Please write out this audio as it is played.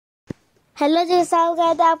Hello जी, साहब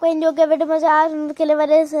कहते हैं आपको इंडियो के वीडियो में आज खेले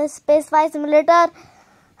वाले स्पेस फाइट सिमुलेटर।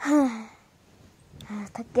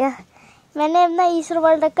 थक गया। मैंने अपना ईसरो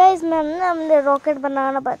वर्ल्ड रखा है, इसमें हमने रॉकेट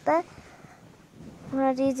बनाना पड़ता है।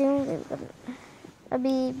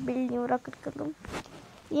 अभी बिल्ड न्यू रॉकेट कर लूँ।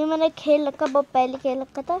 ये मैंने खेल रखा, बहुत पहले खेल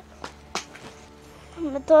रखा था।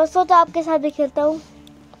 मैं थोड़ा सोचा आपके साथ भी खेलता हूँ।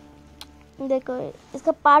 देखो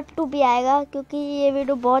इसका पार्ट 2 भी आएगा, क्योंकि ये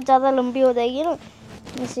वीडियो बहुत ज़्यादा लंबी हो जाएगी ना,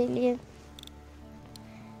 इसीलिए।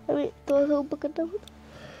 अभी थोड़ा सा ऊपर करता हूँ,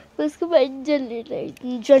 तो इसके बाद इंजन ले रहे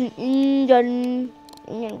इंजन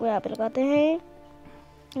को यहाँ पे लगाते हैं।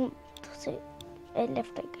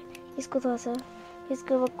 लेफ्ट राइट इसको थोड़ा सा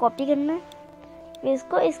इसको कॉपी करना है,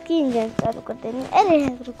 इसको इसकी इंजन चालू कर देनी। अरे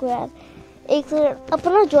रुको यार, एक से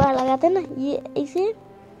अपना जोड़ा लगाते हैं ना, ये इसे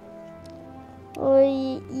और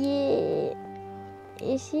ये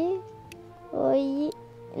इसे और ये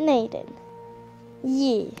नहीं रहना,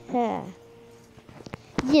 ये हाँ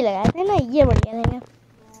ये लगाते हैं ना, ये बढ़िया रहेगा।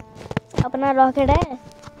 अपना रॉकेट है,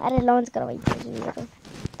 अरे लॉन्च करवाइए।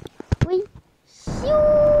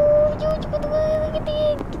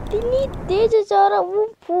 कितनी तेज जा रहा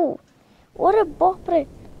वो, अरे बाप रे।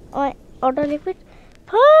 ऑटो लिक्विड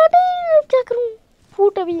क्या करूं,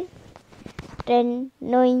 फूट अभी। 10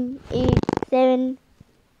 9 8 7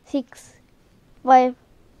 6 5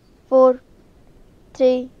 4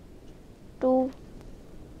 3 2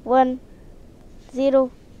 1 0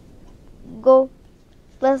 go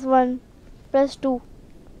 +1 +2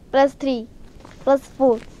 +3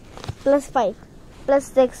 +4 +5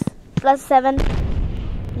 +6 +7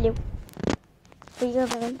 लिव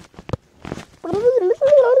 7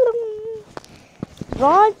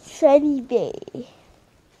 शनी पे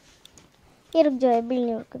ये रुक जाए। बिल्ड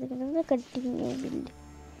नहीं कंटिन्यू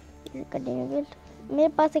बिल्ड। मेरे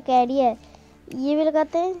पास एक आइडिया है, ये भी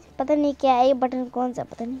लगाते हैं। पता नहीं क्या है ये बटन, कौन सा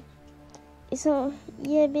पता नहीं इसमें।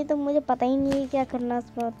 ये भी तो मुझे पता ही नहीं है क्या करना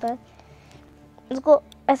इसमें होता है। इसको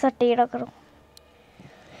ऐसा टेढ़ा करो,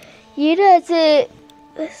 ये ना ऐसे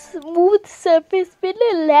स्मूथ सरफेस पे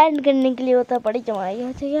ना लैंड करने के लिए होता है। बड़ी जमाई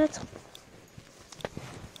हो चाहिए।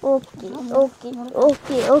 Okay okay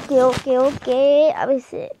okay okay okay okay अब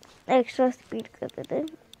इसे एक्स्ट्रा स्पीड कर देते हैं।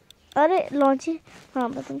 अरे लॉन्च है, हाँ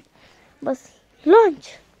बस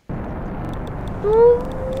लॉन्च।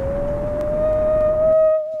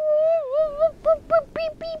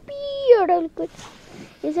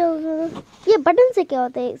 ये बटन से क्या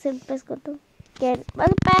होता है, सिर्फ प्रेस कर दो।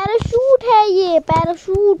 पैराशूट है ये,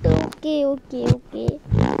 पैराशूट। ओके ओके ओके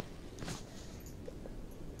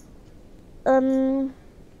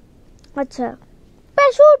अच्छा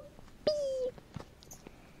पैराशूट।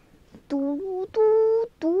 तू तू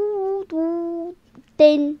तू तू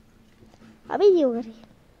 10 अभी ये हो रही,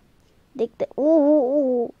 देखते।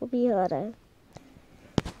 ओहो अभी आ रहा है।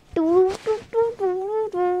 To to to to to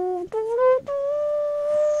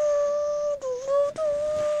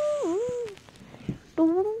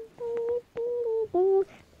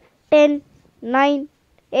 10 9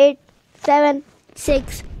 8 7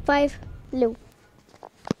 6 5 low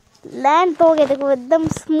land तो हो गया। देखो एकदम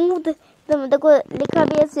स्मूथ, एकदम। देखो लिखा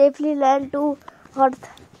भी है safely land to earth.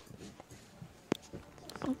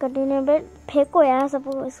 Continue पे फेंको यार सब।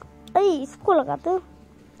 अरे इसको लगाते हो,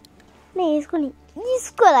 नहीं इसको नहीं,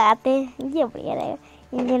 इसको लगाते हैं, ये बढ़िया रहेगा।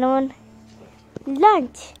 इंजन ऑन,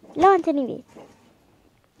 लॉन्च नहीं भी।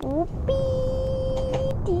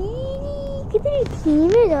 कितनी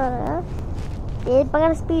धीमे जा रहा है। ये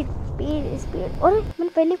पकड़, स्पीड स्पीड स्पीड। और मैंने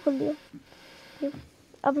पहले खोल दिया,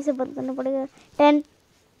 अब इसे बंद करना पड़ेगा। 10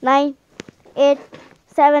 9 8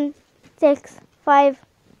 7 6 5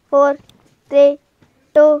 4 3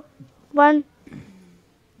 2 1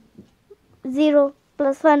 0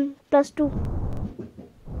 +1 +2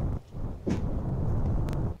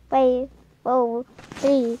 5 4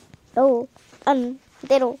 3 2 1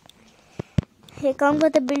 0। ये काम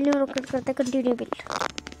करते बिल्ड न्यू रॉकेट करते कंटिन्यू बिल्ड।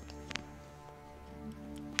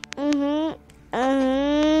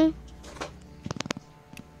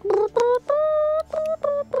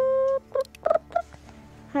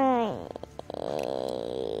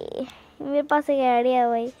 मेरे पास एक आइडिया है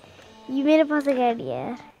भाई, ये मेरे पास एक आइडिया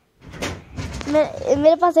है।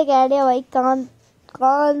 मेरे पास एक आइडिया भाई। कान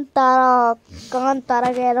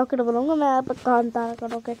तारा का रॉकेट बनाऊंगा मैं यहाँ पर। कान तारा का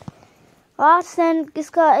रॉकेट। आज सेंड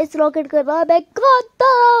किसका इस रॉकेट का नाम है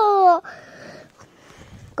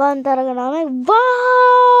कान तारा का नाम है।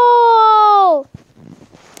 वाओ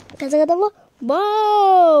कैसे कहता वो,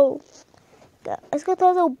 वाओ। इसको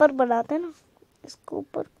थोड़ा सा ऊपर बनाते हैं ना, इसको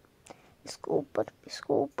ऊपर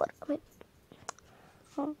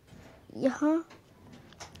हाँ यहाँ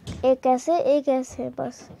एक ऐसे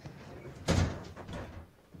बस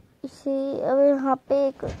इसे अब यहाँ पे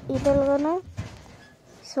एक इधर लगाना है,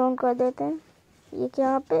 इसे ऑन कर देते हैं। ये क्या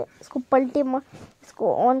यहाँ पे इसको पलटी मार,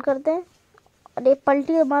 इसको ऑन करते हैं। अरे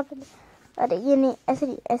पलटी मार, अरे ये नहीं,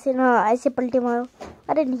 ऐसे ना, ऐसे पलटी मारो।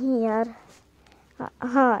 अरे नहीं यार,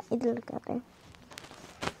 हाँ इधर लगाते हैं।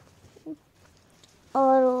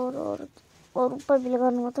 और ऊपर भी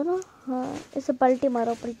लगाना होता ना। हाँ इसे पलटी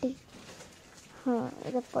मारो, पलटी। हाँ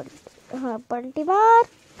इधर पलटी, हाँ पलटी मार,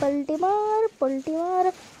 पलटी मार, पलटी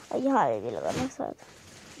मार। यहाँ भी लगाना साथ।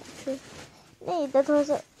 नहीं इधर थोड़ा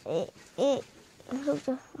सा रुक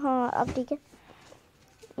जा। हाँ अब ठीक है,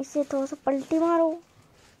 इसे थोड़ा सा पलटी मारो,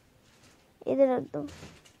 इधर रख दो।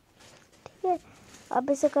 ठीक है,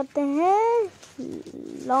 अब इसे करते हैं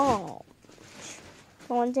लॉन्च।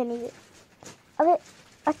 कौन से नहीं, अबे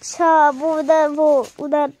अच्छा वो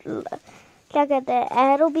उधर क्या कहते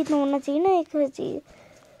हैं, एरो भी तो होना चाहिए ना, एक चीज।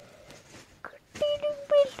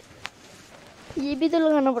 ये भी तो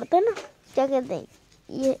लगाना पड़ता है ना, क्या कहते हैं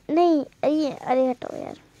ये, नहीं ये, अरे हटाओ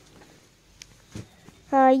यार।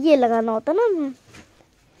 हाँ ये लगाना होता ना।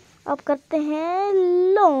 अब करते हैं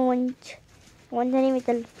लॉन्च। कौन जाने में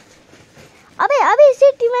चल, अबे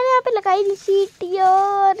सीटी मैंने यहाँ पे लगाई थी, सीटी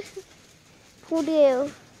यार फूट गए हो।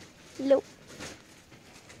 लो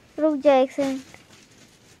रुक जाए एक सेकंड,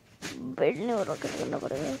 बिल्ड नहीं हो रहा, करना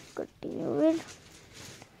पड़ेगा कंटिन्यू बिल्ड।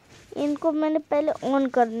 इनको मैंने पहले ऑन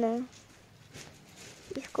करना है,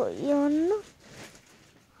 इसको ये ऑन ना,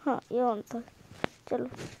 हाँ ये ऑन था। चलो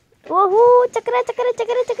ओहो चक्कर चक्कर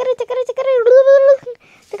चक्कर चक्कर चक्कर चक्कर चक्कर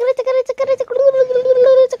चक्कर चक्कर चक्कर चक्कर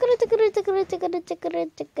चक्कर चक्कर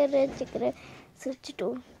चक्कर चक्कर स्विच टू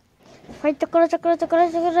भाई, चक्कर चक्कर चक्कर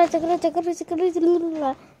चक्कर चक्कर चक्कर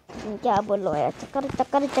चक्कर, क्या बोलो यार, चक्कर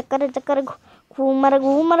चक्कर चक्कर चक्कर, घूमर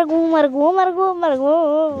घूमर घूमर घूमर घूमर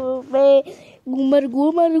घूमे, घूमर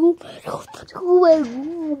घूमर घूमर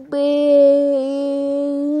घूमे।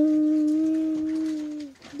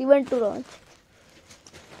 Event to launch.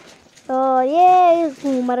 तो ये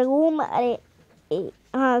घूमर घूमर, अरे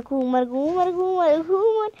हाँ Ghoomar Ghoomar Ghoomar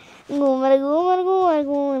Ghoomar Ghoomar Ghoomar Ghoomar Ghoomar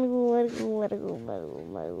Ghoomar Ghoomar Ghoomar Ghoomar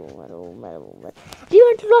Ghoomar Ghoomar Ghoomar.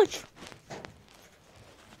 Event launch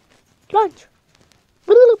launch.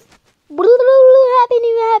 Happy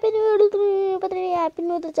new year, happy new year. पता नहीं हैप्पी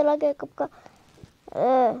न्यू तो चला गया कब का।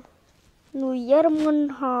 न्यू ईयर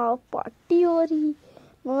मना, पार्टी हो रही,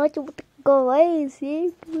 नाच गवाए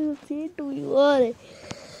से टू ईयर।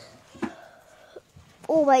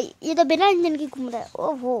 ओ भाई ये तो बिना इंजन की घूम रहा है।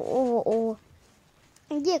 ओहो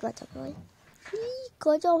ये गजब है भाई, ये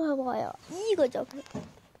गजब है भाई, ये गजब है।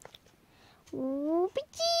 ओ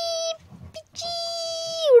peachy peachy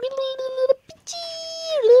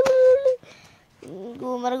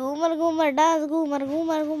Ghoomar Ghoomar Ghoomar dance, Ghoomar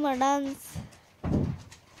Ghoomar Ghoomar dance.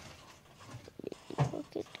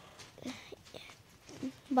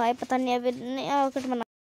 भाई पता नहीं अभी नया रॉकेट बना,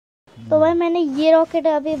 तो भाई मैंने ये रॉकेट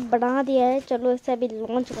अभी बना दिया है। चलो इसे अभी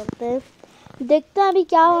लॉन्च करते हैं, देखते हैं अभी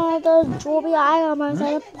क्या होना है। तो जो भी आएगा हमारे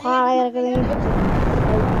साथ फाड़ करेंगे,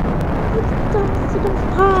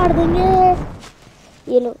 फाड़ देंगे।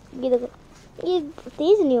 ये लो, ये देखो, ये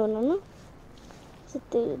तेज नहीं होना ना,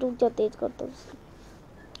 रुक जा, तेज करता हूँ।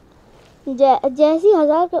 जैसी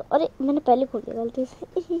 1000 का, अरे मैंने पहले खोल दिया गलती से।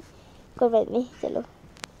 कोई बात नहीं, चलो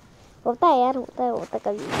होता है यार, होता है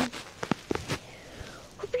कभी।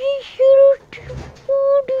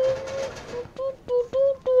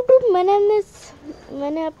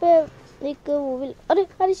 मैंने यहाँ पे एक वो भी,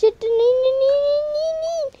 अरे शिट, नहीं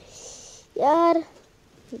यार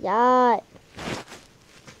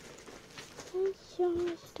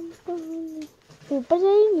ऊपर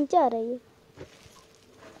जाइए, नीचे आ रहा है,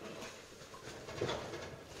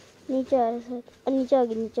 नीचे आ रहा है शायद, नीचे आ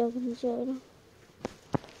गया ना,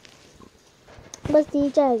 बस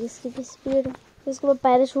नीचे आएगी इसकी स्पीड। इसके बाद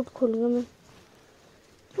पैराशूट खोलूंगा मैं।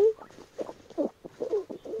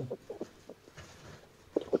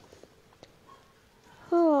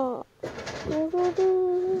 हाँ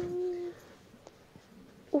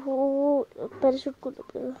पैराशूट खोलना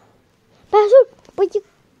पड़ेगा, पैराशूट।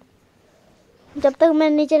 जब तक मैं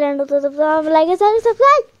नीचे लैंड होता तब तक आप लाइक सारे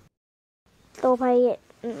सब्सक्राइब। तो भाई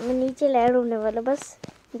मैं नीचे लैंड होने वाला, बस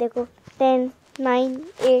देखो 10 9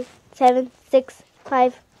 8 7 6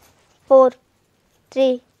 5 4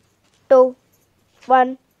 3 2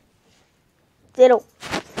 1 0।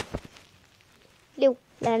 लो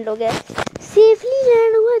लैंड हो गया, सेफली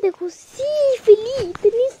लैंड हुआ। देखो सेफली,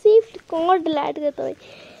 इतनी सेफ कौन लैंड करता है,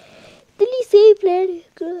 इतनी सेफ लैंड।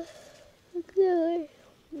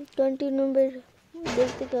 कंटिन्यू में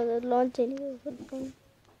देखते क्या होता है, लॉन्च नहीं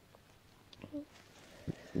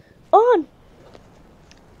ऑन।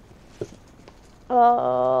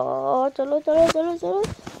 चलो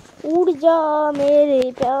उड़ जा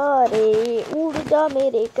मेरे प्यारे, उड़ जा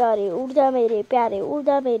मेरे प्यारे, उड़ जा मेरे प्यारे, उड़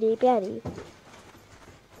जा मेरे प्यारे,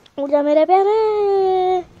 उड़ जा मेरे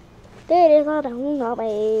प्यारे, तेरे साथ रहूंगा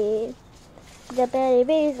मैं। जा प्यारे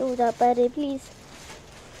बेस, उड़ जा प्यारे प्लीज।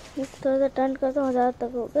 इस थोड़ा सा टर्न करता हूँ, 1000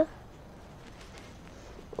 तक हो गया।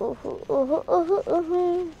 ओहो ओहो ओहो ओहो,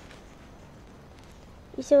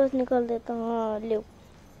 इसे बस निकाल देता हूँ। हाँ ले,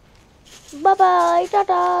 bye bye,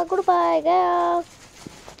 Tata, good bye, गया।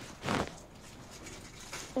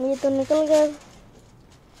 ये तो निकल गया,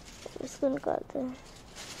 इसको निकालते हैं।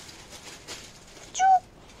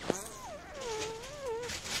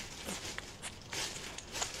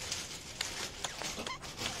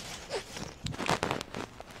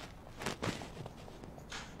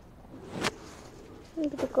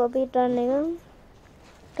 देखो अभी टर्निंग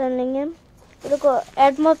है। देखो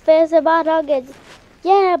एटमॉस्फेयर से बाहर आ गया।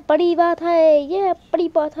 यह बड़ी बात है, यह बड़ी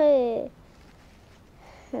बात है।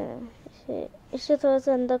 हाँ, इसे थोड़ा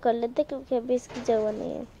सा अंदर कर लेते क्योंकि अभी इसकी जगह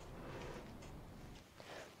नहीं है।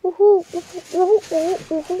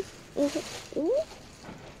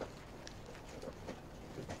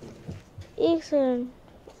 एक सेकंड,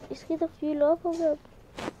 इसकी तो फ्यूल ऑफ हो गया।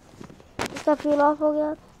 इसका फ्यूल ऑफ हो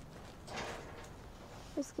गया।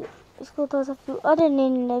 इसको थोड़ा सा फ्यूल, अरे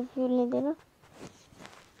नहीं फ्यूल नहीं देना।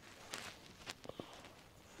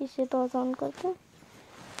 इसे थोड़ा सा ऑन करते हैं।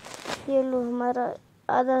 ये लो, हमारा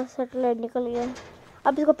आधा सैटेलाइट निकल गया।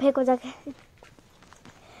 अब इसको फेंको जाके।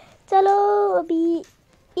 चलो अभी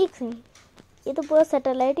एक सेकंड, ये तो पूरा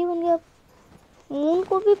सैटेलाइट ही बन गया। मून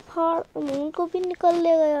को भी निकल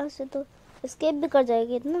लेगा यहाँ से, तो एस्केप भी कर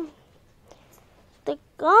जाएगी इतना। तो एक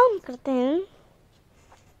काम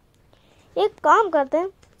करते हैं,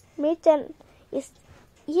 मेरे चैनल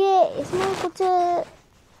इसमें कुछ,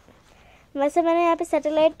 वैसे मैंने यहाँ पे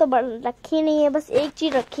सैटेलाइट तो रखी नहीं है, बस एक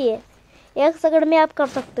चीज़ रखी है। 1 सेकंड में आप कर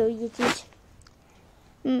सकते हो ये चीज़।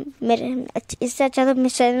 मेरे इससे अच्छा तो मेरे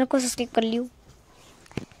चैनल को सब्सक्राइब कर लियो।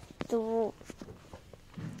 तो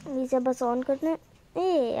इसे बस ऑन करना।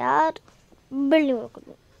 ए यार, बिल्डिंग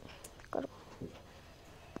करो।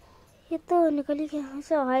 ये तो निकल ही गया।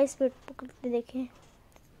 इसे हाई स्पीड पकड़ते देखें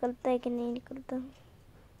निकलता है कि नहीं निकलता।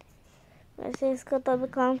 वैसे इसका तो अभी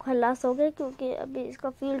काम खलास हो गया क्योंकि अभी इसका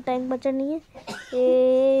फ्यूल टैंक बचा नहीं है।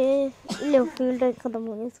 लो, फ्यूल टैंक खत्म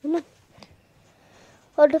हो गया इसका ना,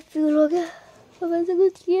 और फ्यूल हो गया। अब ऐसे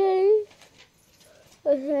कुछ किया है,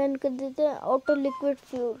 ऐसे एंड कर देते हैं ऑटो लिक्विड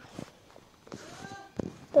फ्यूल।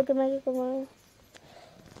 तो क्या मैं क्या करूँगा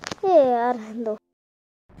यार, दो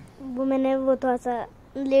वो थोड़ा सा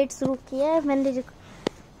लेट शुरू किया है। मैंने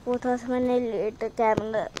लेट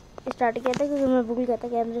कैमरा स्टार्ट किया था क्योंकि मैं भूल गया था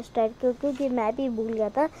कैमरा स्टार्ट क्योंकि मैं भी भूल गया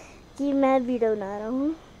था कि मैं वीडियो बना रहा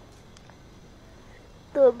हूँ।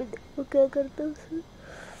 तो अभी देखो क्या करता हूँ,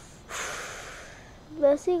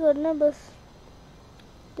 वैसे ही करना बस।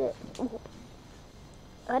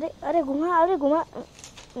 अरे घुमा।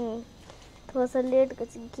 थोड़ा सा लेट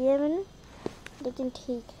किया मैंने, लेकिन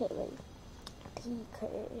ठीक है भाई, ठीक है।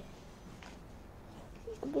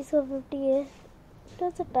 अभी 150 है, थोड़ा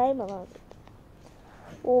सा टाइम लगा।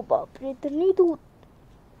 ओ बाप रे, इतनी दूर।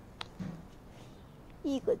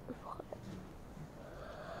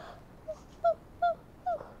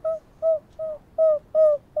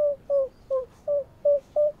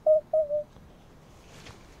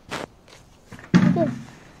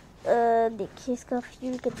 देखिए इसका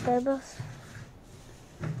फ्यूल कितना है। बस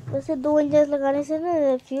वैसे 2 इंजन लगाने से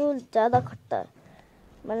ना फ्यूल ज़्यादा खटता है,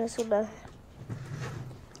 मैंने सुना है।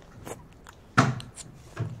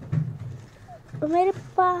 तो मेरे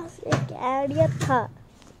पास एक आइडिया था,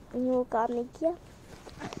 वो काम नहीं किया।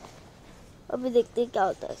 अभी देखते हैं क्या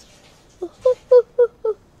होता है।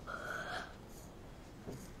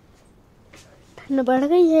 ठंड बढ़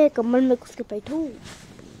गई है, कम्बल में घुस के बैठूं।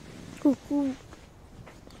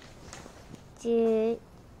 ये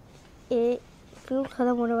फ्यूल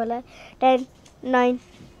खत्म होने वाला है। 10 9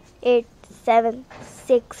 8 7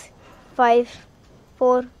 6 5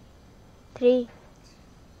 4 3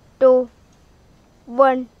 2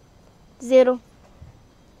 1 0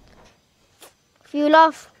 फ्यूल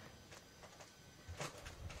ऑफ।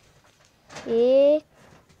 एक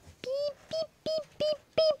P P P P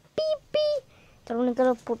P P P. चलो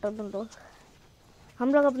निकलो, फुटा दो।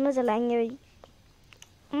 हम लोग अपना चलाएंगे भाई,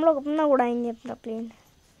 हम लोग अपना उड़ाएंगे अपना प्लेन।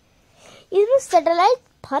 इसमें सैटेलाइट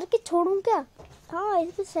भर के छोड़ूं क्या? हाँ,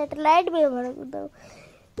 इसमें सैटेलाइट भी भर दूँ।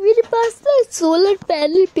 मेरे पास ना सोलर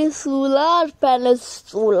पैनल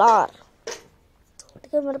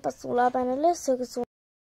ठीक है, मेरे पास सोलर पैनल है।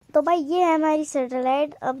 तो भाई ये है हमारी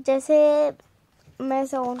सैटेलाइट। अब जैसे मैं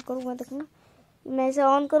इसे ऑन करूँगा, देखना, मैं इसे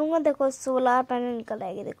ऑन करूँगा, देखो सोलर पैनल निकल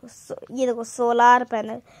आएगी। देखो ये देखो सोलर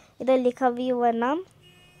पैनल, इधर लिखा भी हुआ नाम,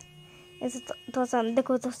 इसे थोड़ा सा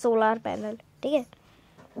देखो तो सोलर पैनल, ठीक है।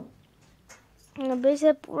 अभी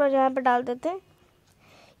इसे पूरा यहाँ पे डाल देते हैं।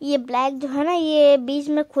 ये ब्लैक जो है ना ये बीच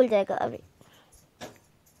में खुल जाएगा अभी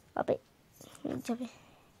जब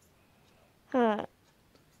हाँ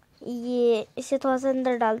ये इसे थोड़ा सा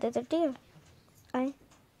अंदर डाल देते हैं, ठीक है। आए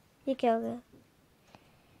ये क्या हो गया,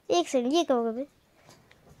 एक सेकंड, ये क्या होगा भाई,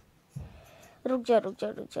 रुक जा।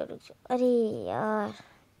 अरे यार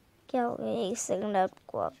क्या हो गया, एक सेकंड आप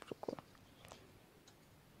रुको।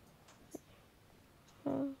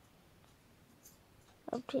 हाँ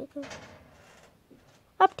अब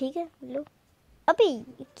ठीक है लो। अबे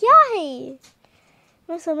क्या है ये,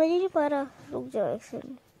 मैं समझ ही नहीं पा रहा। रुक जाओ एक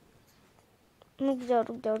सेकंड, रुक जाओ।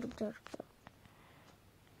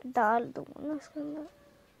 डाल दूंगा ना इसके अंदर।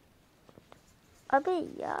 अबे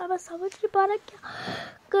यार मैं समझ नहीं पा रहा क्या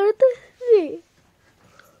करते हैं।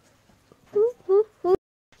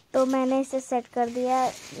 तो मैंने इसे सेट कर दिया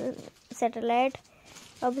सैटेलाइट।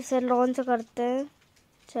 अब इसे लॉन्च करते हैं।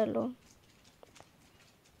 चलो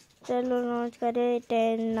लॉन्च करें।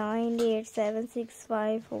 10 9 8 7 6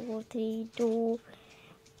 5 4 3 2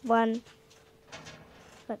 1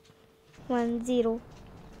 0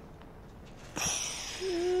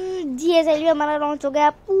 GSLV हमारा लॉन्च हो गया।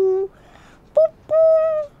 पू पू पू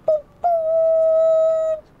पू पू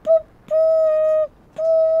पू पू पू।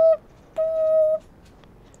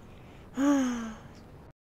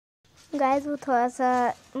 गाइस वो थोड़ा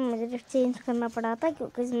सा मुझे चेंज करना पड़ा था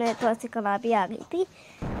क्योंकि इसमें थोड़ा सी खराबी आ गई थी,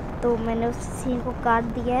 तो मैंने उस सीन को काट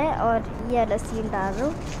दिया है और ये वाला सीन डाल रहा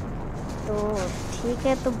हूँ। तो ठीक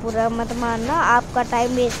है, तो बुरा मत मानना, आपका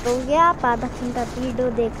टाइम वेस्ट हो गया। आप आधा घंटा वीडियो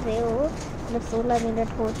देख रहे हो, मतलब 16 मिनट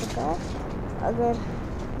हो चुका है। अगर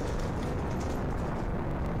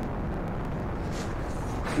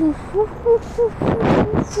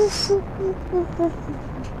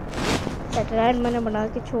सैटेलाइट मैंने बना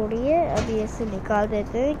के छोड़ी है, अभी ऐसे निकाल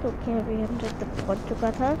देते हैं क्योंकि अभी 100 तक पहुँच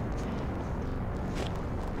चुका था।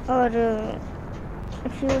 और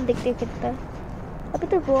फ्यूल देखते कितना, अभी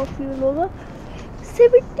तो बहुत फ्यूल होगा।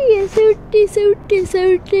 70 है,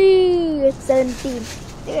 70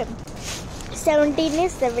 ठीक है, 17 है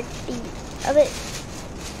 70। अबे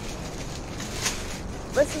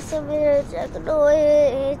बस इसे चेक लो,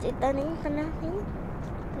 इतना नहीं करना,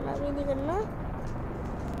 नहीं करना।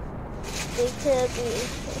 देखिए अभी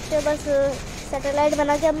इसे बस सैटेलाइट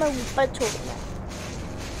बना के अब मैं ऊपर छोड़ूंगा।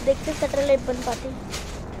 देखते सैटेलाइट बन पाती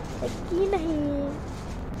कि नहीं।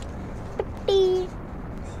 50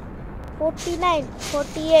 49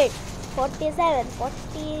 48 47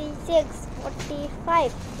 46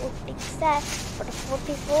 45 46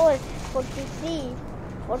 44 43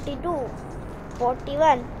 42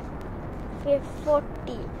 41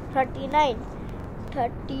 40 39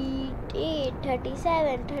 38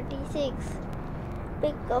 37 36।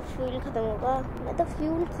 पिक ऑफ फ्यूल ख़त्म होगा। मैं तो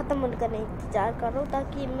फ्यूल ख़त्म होने का नहीं इंतजार कर रहा हूँ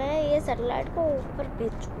ताकि मैं ये सैटेलाइट को ऊपर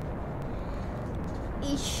भेजूँ।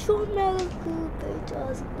 ईशो में अगर कूद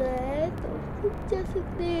जा सकता है तो कूद जा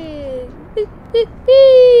सकते हैं।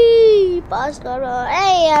 पास कर रहा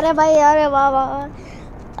है। अरे भाई, अरे वाह,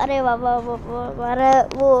 अरे वाह, अरे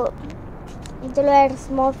वो चलो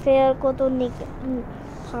एटमॉस्फेयर को तो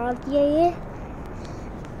फाड़ दिया ये।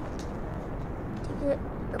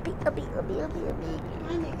 अभी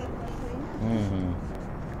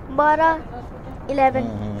 12 11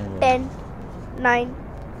 10 9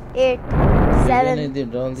 8 7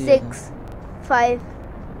 6 5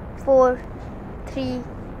 4 3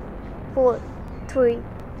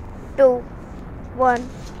 2 1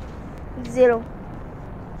 0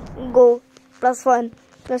 गो +1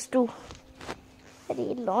 +2।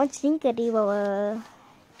 अरे लॉन्च नहीं करी बाबा,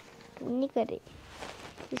 नहीं करी,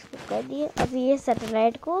 इसको कर दिए। अभी ये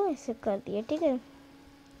सैटेलाइट को ऐसे कर दिए, ठीक है।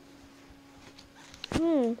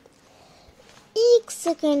 एक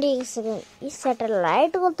सेकेंड, इस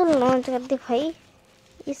सैटेलाइट को तो लॉन्च कर दे भाई।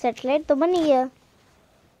 ये सैटेलाइट तो बन गया।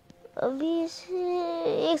 अभी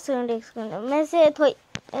इसे एक सेकेंड मैं से थोड़ी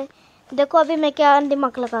देखो, अभी मैं क्या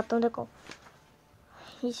दिमाग लगाता हूँ। देखो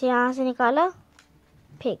इसे यहाँ से निकाला,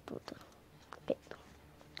 फेंक दो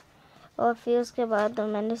और फिर उसके बाद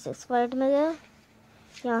मैंने 6 वाइट में गया,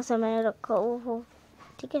 यहाँ से मैंने रखा ओहो,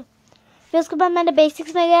 ठीक है। फिर उसके बाद मैंने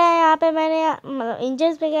बेसिक्स में गया, यहाँ पे मैंने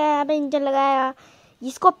इंजन पे गया, यहाँ पे इंजन लगाया,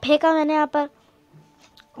 इसको फेंका मैंने यहाँ पर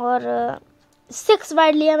और 6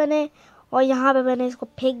 वाइट लिया मैंने और यहाँ पे मैंने इसको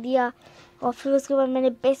फेंक दिया। और फिर उसके बाद मैंने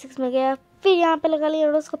बेसिक्स में गया, फिर यहाँ पे लगा लिया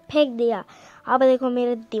और उसको फेंक दिया। अब देखो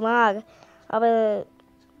मेरे दिमाग, अब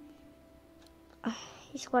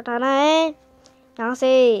इसको हटाना है यहाँ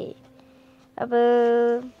से। अब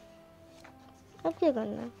क्या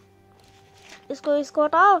करना है, इसको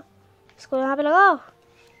हटाओ, इसको यहाँ पे लगाओ,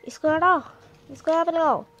 इसको हटाओ, इसको यहाँ पे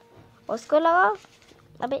लगाओ, और इसको लगाओ,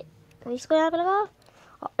 अबे इसको यहाँ पे लगाओ,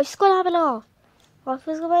 और इसको यहाँ पे लगाओ, और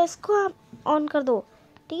फिर उसके बाद इसको आप ऑन कर दो।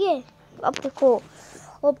 ठीक है, अब देखो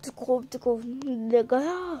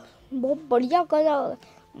गया, बहुत बढ़िया गया,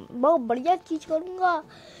 बहुत बढ़िया चीज करूँगा।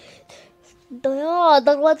 दया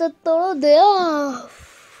दरवाजा तोड़ो दया।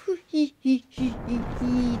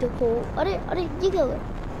 देखो, अरे ये क्या हुआ?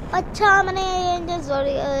 अच्छा मैंने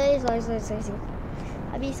सॉरी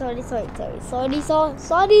अभी सॉरी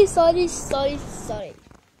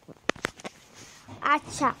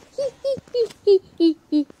अच्छा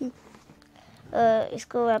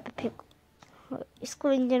इसको यहाँ पे फेंको,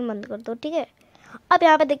 इसको इंजन बंद कर दो। ठीक है, अब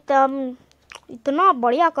यहाँ पे देखते हैं हम, इतना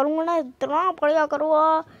बढ़िया करूँगा ना, इतना बढ़िया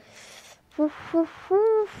करूँगा।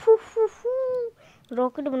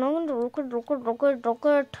 रॉकेट बनाऊंगा, रॉकेट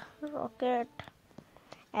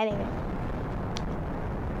एनीवे।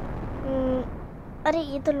 अरे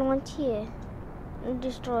ये तो लॉन्च ही है,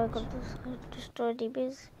 डिस्ट्रॉय कर दो, डिस्ट्रॉय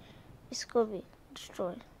डीबीज, इसको भी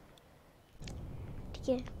डिस्ट्रॉय। ठीक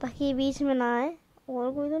है, ताकि बीच में ना आए,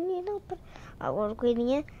 और कोई तो नहीं है ना ऊपर, अब और कोई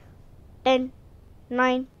नहीं है। 10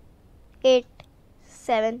 9 8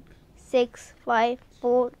 7 6 5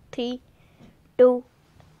 4 3 2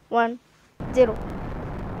 1 0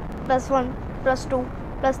 +1 +2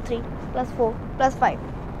 +3 +4 +5।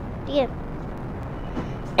 ठीक है,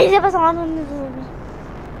 इसे बस ऑन होने दो,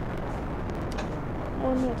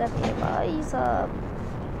 ऑन हो जाती है भाई साहब।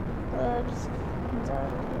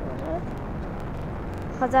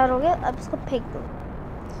 1000 हो गया। अब इसको फेंक दो,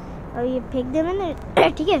 अब ये फेंक दे मैंने।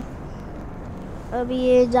 ठीक है, अब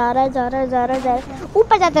ये जा रहा है,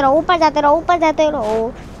 ऊपर जाते रहो, अभी ऊपर जाते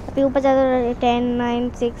रहो। 10 9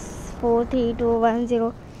 6 4 3 2 1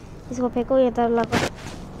 0। इसको फेंको, ये तो लगा।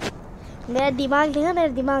 मेरा दिमाग देखा, मेरा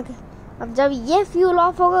दिमाग। अब जब ये फ्यूल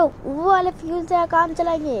ऑफ होगा, वो वाले फ्यूल से काम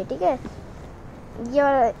चलाएंगे। ठीक है,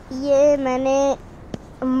 ये मैंने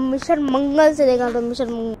मिशन मंगल से देखा, तो मिशन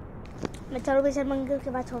मंगल मैं चलो, मिशन मंगल के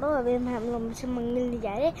बाद छोड़ो, अभी हम लोग मिशन मंगल नहीं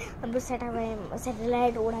जा रहे, हम लोग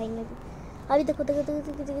सैटेलाइट उड़ाएंगे। अभी देखो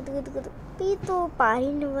तो पा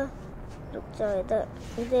ही नहीं हुआ। रुक जाओ,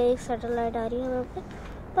 इधर एक सैटेलाइट आ रही है मेरे पे,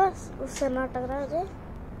 बस उससे ना टकरा जाए,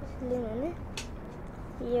 इसलिए मैंने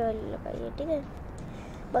ये वाली लगाई है। ठीक है,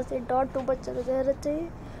 बस ये डॉट टू बच्चा तो कह रहे चाहिए,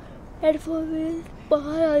 हेडफोन में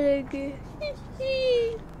बाहर आ जाएंगे।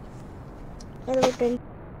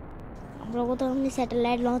 हम लोगों तो हमने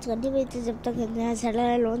सैटेलाइट लॉन्च कर दी भाई, जब तक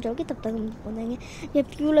सैटेलाइट लॉन्च होगी तब तक हम पहुँचेंगे। ये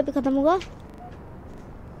फ्यूल अभी ख़त्म होगा,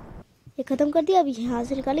 ये ख़त्म कर दिया, अभी यहाँ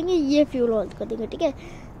से निकालेंगे, ये फ्यूल लॉन्च कर देंगे। ठीक है,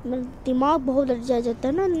 मेरा दिमाग बहुत लड़ जाता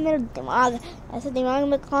है ना, मेरा दिमाग ऐसे दिमाग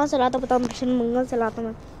में कहाँ से लाता पता, मिशन मंगल से लाता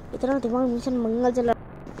मैं, इतना दिमाग मिशन मंगल से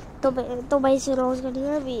तो भाई से लॉन्च कर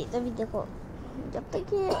दिया। अभी देखो, जब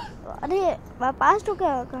तक ये, अरे पास तो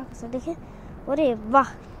क्या कहाँ देखे, अरे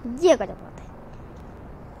वाह, ये गजब बात है।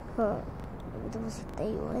 हाँ, अभी तो बस इतना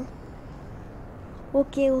ही हुआ है।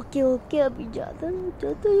 ओके, अभी जाते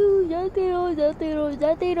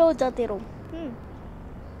रहो।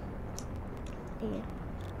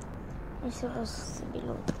 इसे बस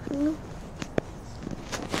बिलो,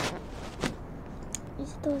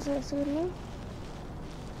 इसे तो ऐसे करना।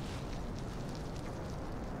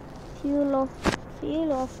 फ्यूल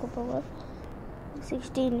ऑफ को पावर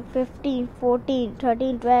 16 15 14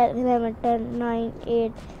 13 12 11 10 9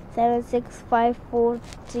 8 7 6 5 4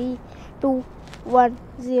 3 2 1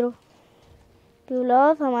 0। फ्यूल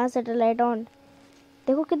ऑफ, हमारा सैटेलाइट ऑन।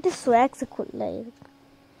 देखो कितने स्वैग से खुल रहा है,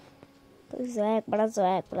 तो स्वैग, बड़ा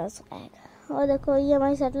स्वैग। और देखो ये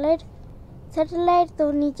हमारी सैटेलाइट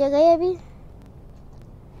तो नीचे गई अभी।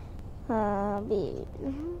 हाँ, अभी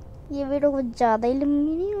ये वीडियो कुछ ज़्यादा ही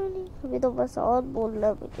लंबी नहीं होनी, अभी तो बस और बोल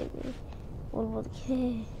रहा मुझे भी बोल के।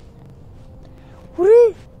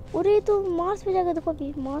 अरे तो मार्स पे जाकर देखो,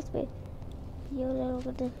 अभी मार्स पे ये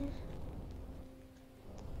रॉकेट देखे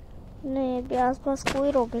नहीं, अभी आसपास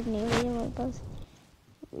कोई रॉकेट नहीं है हमारे पास।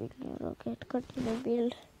 रॉकेट कंटिन्यू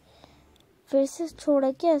बिल्ड, फिर से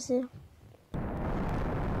छोड़ा क्या से,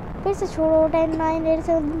 फिर से छोड़ो। 10 9 8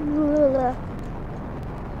 7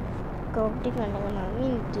 काउंटिंग करने का नाम ही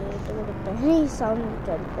तो पहले ही साउंड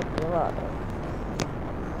चालू कर दिया।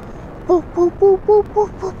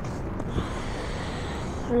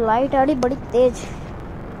 लाइट आ रही बड़ी तेज,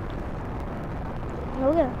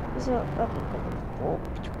 हो गया इसे।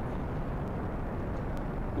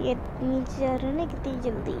 ये नीचे जा रहे हैं ना कितनी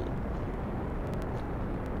जल्दी।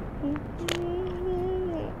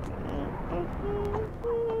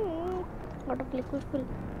 ऑटो क्लिक कुछ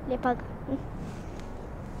ले भाग।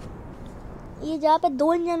 ये जहाँ पे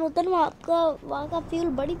 2 इंजन होते हैं ना, वहाँ का फ्यूल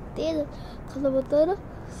बड़ी तेज खत्म होता है ना,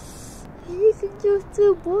 ये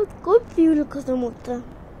उससे बहुत कम फ्यूल खत्म होता है।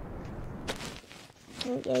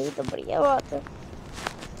 यही तो बढ़िया बात है,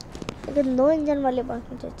 लेकिन 2 इंजन वाली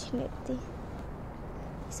बात मुझे अच्छी नहीं लगती।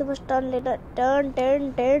 इसे बस टर्न लेना, turn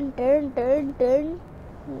turn turn turn turn turn.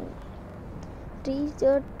 20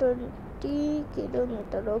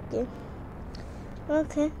 kilometre. Okay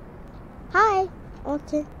okay hi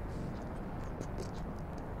okay.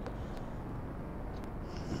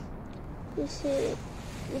 इसे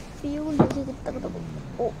फ्यूल कितना खत्म,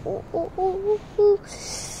 ओ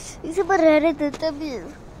इसे पर रहने देते भी।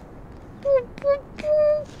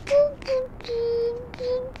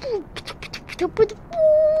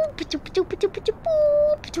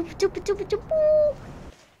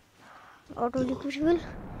 Auto liquid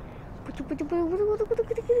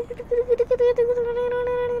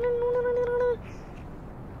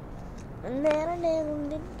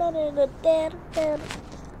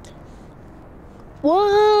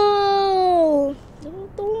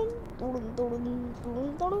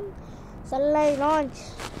satellite launch,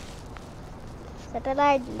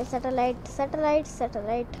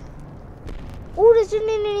 satellite.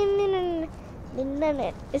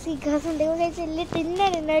 इसकी घास में देखो कैसे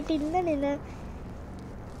टिन्ना।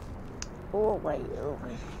 ओ भाई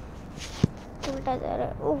उल्टा जा रहा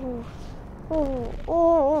है।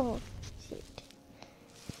 ओह शिट,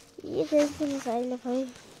 ये कैसे मिसाइल है भाई।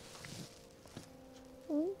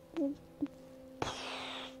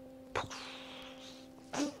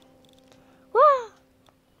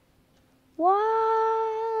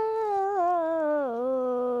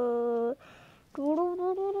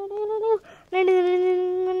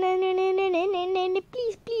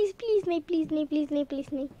 प्लीज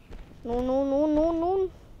नहीं। नो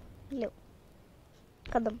लो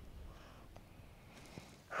कदम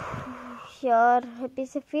यार। हैप्पी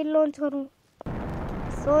से फिर लॉन्च करूं।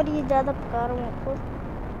 सॉरी ज्यादा पका रहा हूँ आपको,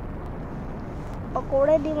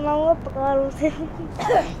 पकोड़े नहीं बनाऊंगा, पका रहा हूँ सिर्फ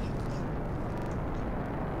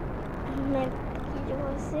मैं की जगह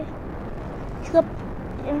से। इसका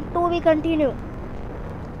 2 भी कंटिन्यू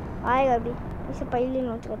आएगा अभी, इसे पहले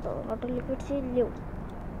लॉन्च करता हूँ। ऑटो लिक्विड से लो,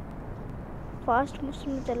 फास्ट मोशन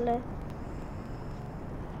में चल रहा है।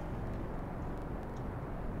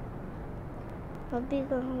 अभी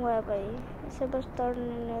कहूँगा भाई, इसे बस टर्न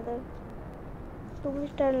लेने दो, तू भी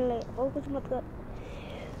टर्न ले और कुछ मत कर।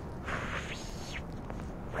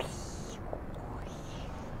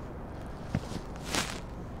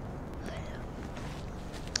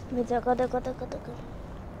 देखो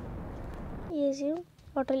ये सी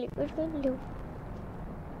ऑटो लिक्विड में लो,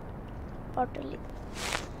 auto liquid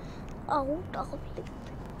out of liquid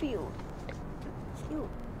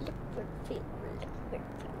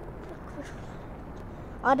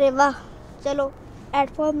अरे वाह, चलो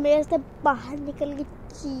प्लेटफॉर्म में से बाहर निकल के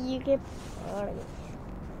चीखे पड़ गए।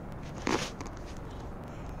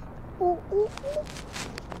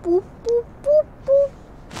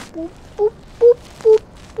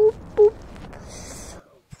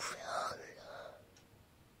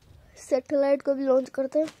 सैटेलाइट को भी लॉन्च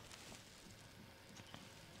करते हैं।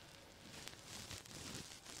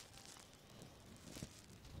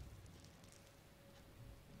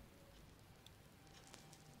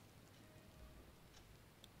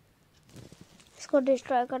 इसको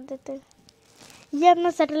डिस्ट्रॉय कर देते हैं। ये अपना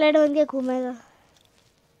सैटेलाइट बन के घूमेगा।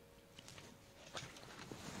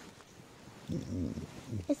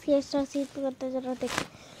 इसकी एक्स्ट्रा सीट पे करते जरा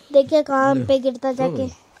देखिए कहाँ पे गिरता जाके।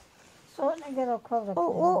 सोने के रखो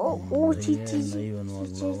ओ चीज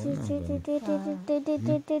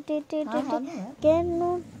कैन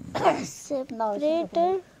नॉट सेपरेट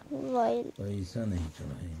वाइल। पैसा नहीं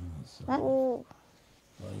चढ़ाए। ओ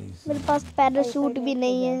मेरे पास पैराशूट भी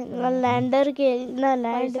नहीं है, ना लैंडर के ना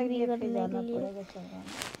लैंड भी करने के लिए।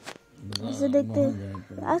 ऐसे देखते हैं।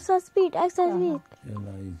 एक्स्ट्रा स्पीड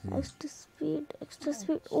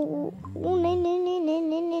ओ नहीं।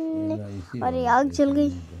 अरे आग जल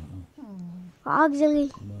गई।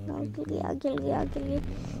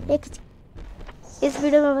 एक इस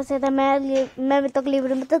वीडियो में बस था। मैं तकलीफ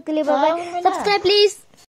सब्सक्राइब प्लीज।